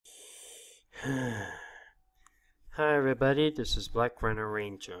Hi everybody, this is Black Runner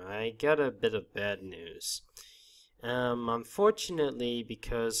Ranger. I got a bit of bad news. Unfortunately,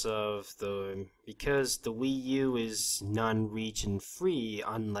 because the Wii U is non-region free,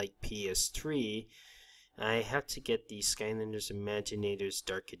 unlike PS3, I have to get the Skylanders Imaginators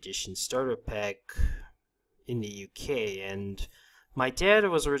Dark Edition starter pack in the UK, and my dad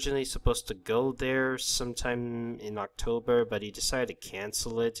was originally supposed to go there sometime in October, but he decided to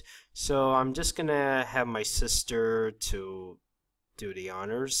cancel it. So I'm just gonna have my sister to do the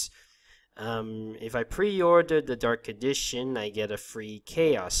honors. If I pre-order the Dark Edition, I get a free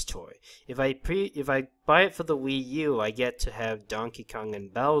Chaos toy. If I buy it for the Wii U, I get to have Donkey Kong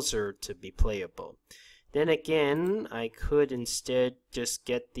and Bowser to be playable. Then again, I could instead just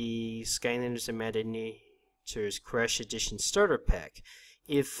get the Skylanders Imaginators Crash Edition starter pack.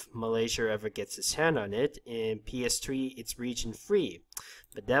 If Malaysia ever gets its hand on it, in PS3 it's region free.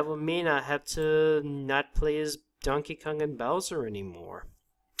 But that would mean I have to not play as Donkey Kong and Bowser anymore.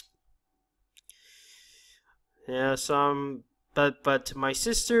 Yeah, but my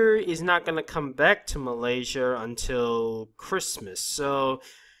sister is not gonna come back to Malaysia until Christmas, so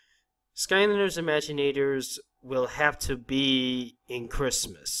Skylanders Imaginators will have to be in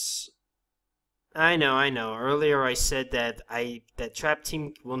Christmas. I know. Earlier I said that that Trap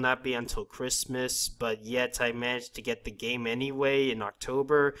Team will not be until Christmas, but yet I managed to get the game anyway in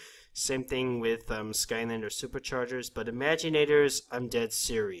October. Same thing with Skylanders SuperChargers, but Imaginators, I'm dead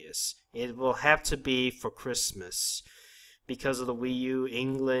serious. It will have to be for Christmas. Because of the Wii U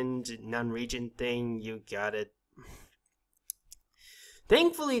England non-region thing, you got it.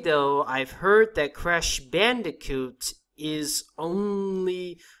 Thankfully though, I've heard that Crash Bandicoot is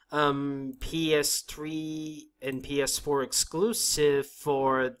only PS3 and PS4 exclusive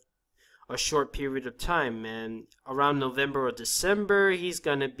for a short period of time, and around November or December he's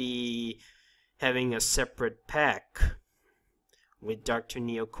gonna be having a separate pack with Dr.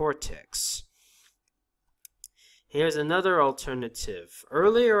 Neo Cortex. Here's another alternative.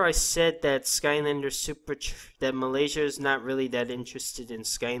 Earlier I said that that Malaysia is not really that interested in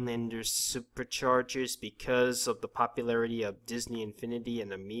Skylanders SuperChargers because of the popularity of Disney Infinity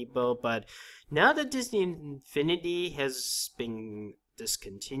and Amiibo, but now that Disney Infinity has been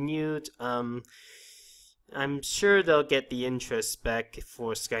discontinued, I'm sure they'll get the interest back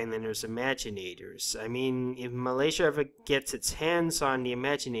for Skylanders Imaginators. I mean, if Malaysia ever gets its hands on the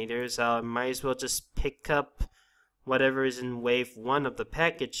Imaginators, I might as well just pick up whatever is in wave 1 of the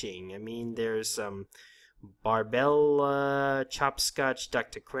packaging. I mean, there's Barbella, Chopscotch,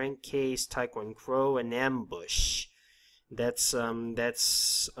 Dr. Crankcase, Taekwon Crow, and Ambush. That's about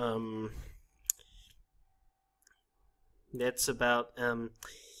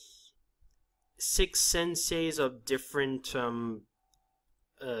 6 senseis of different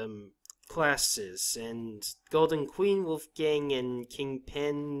classes, and Golden Queen, Wolfgang, and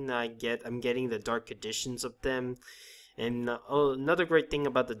Kingpin. I'm getting the Dark Editions of them. And another great thing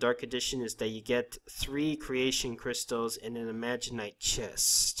about the Dark Edition is that you get 3 creation crystals and an Imaginite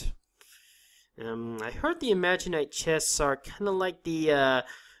chest. I heard the Imaginite chests are kind of like the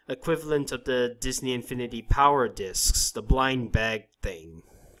equivalent of the Disney Infinity Power Discs, the blind bag thing.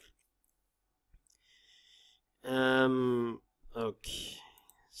 Okay.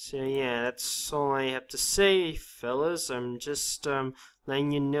 So yeah, that's all I have to say, fellas. I'm just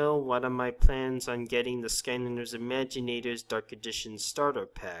letting you know what are my plans on getting the Skylanders Imaginators Dark Edition starter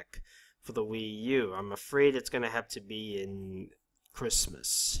pack for the Wii U. I'm afraid it's gonna have to be in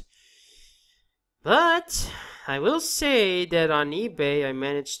Christmas. But I will say that on eBay I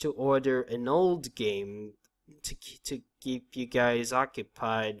managed to order an old game to keep you guys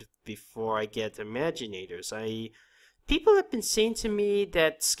occupied before I get Imaginators. People have been saying to me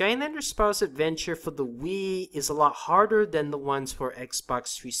that Skylanders Sparrow's Adventure for the Wii is a lot harder than the ones for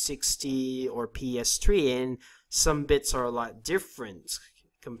Xbox 360 or PS3, and some bits are a lot different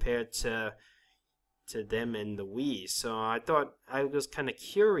compared to them and the Wii. So I thought, I was kind of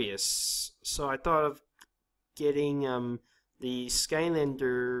curious, so I thought of getting the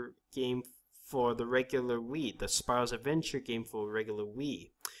Skylander game for the regular Wii, the Sparrow's Adventure game for regular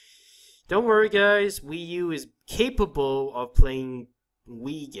Wii. Don't worry guys, Wii U is capable of playing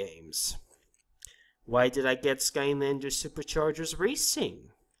Wii games. Why did I get Skylanders SuperChargers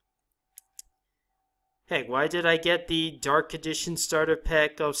Racing? Heck, why did I get the Dark Edition starter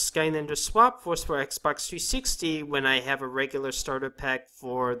pack of Skylanders Swap Force for Xbox 360 when I have a regular starter pack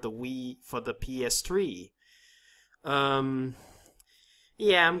for the Wii, for the PS3?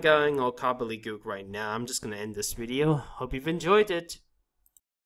 Yeah, I'm going all gobbledygook right now. I'm just gonna end this video. Hope you've enjoyed it.